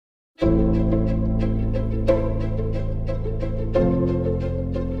I'm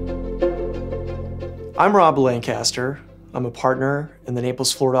Rob Lancaster. I'm a partner in the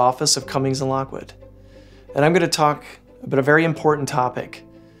Naples, Florida office of Cummings and Lockwood. And I'm going to talk about a very important topic,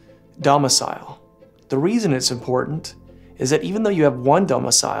 domicile. The reason it's important is that even though you have one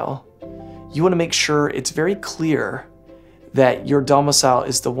domicile, you want to make sure it's very clear that your domicile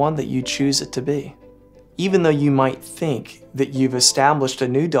is the one that you choose it to be. Even though you might think that you've established a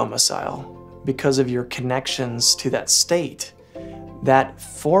new domicile because of your connections to that state, that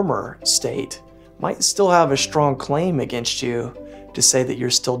former state might still have a strong claim against you to say that you're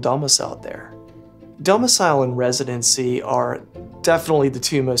still domiciled there. Domicile and residency are definitely the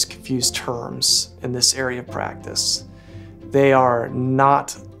two most confused terms in this area of practice. They are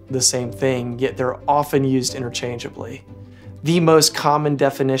not the same thing, yet they're often used interchangeably. The most common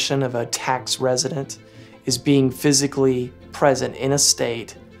definition of a tax resident is being physically present in a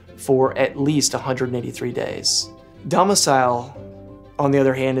state for at least 183 days. Domicile, on the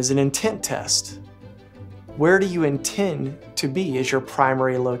other hand, is an intent test. Where do you intend to be as your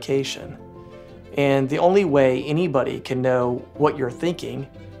primary location? And the only way anybody can know what you're thinking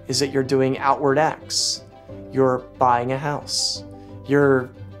is that you're doing outward acts. You're buying a house.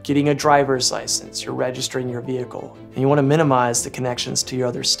 You're getting a driver's license. You're registering your vehicle. And you want to minimize the connections to your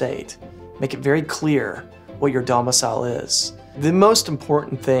other state. Make it very clear what your domicile is. The most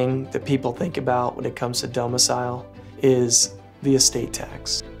important thing that people think about when it comes to domicile is the estate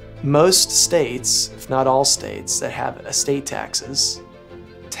tax. Most states, if not all states, that have estate taxes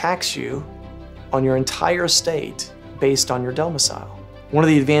tax you on your entire estate based on your domicile. One of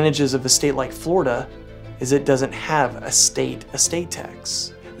the advantages of a state like Florida is it doesn't have a state estate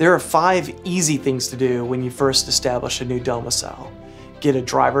tax. There are 5 easy things to do when you first establish a new domicile. Get a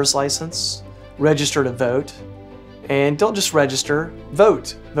driver's license, register to vote, and don't just register,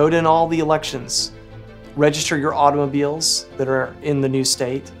 vote. Vote in all the elections. Register your automobiles that are in the new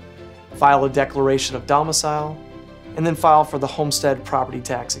state, file a declaration of domicile, and then file for the homestead property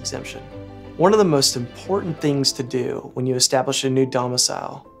tax exemption. One of the most important things to do when you establish a new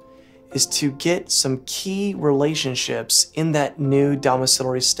domicile is to get some key relationships in that new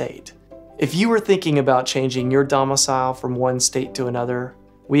domiciliary state. If you were thinking about changing your domicile from one state to another,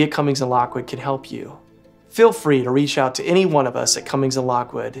 we at Cummings and Lockwood can help you. Feel free to reach out to any one of us at Cummings and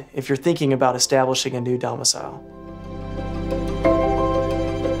Lockwood if you're thinking about establishing a new domicile.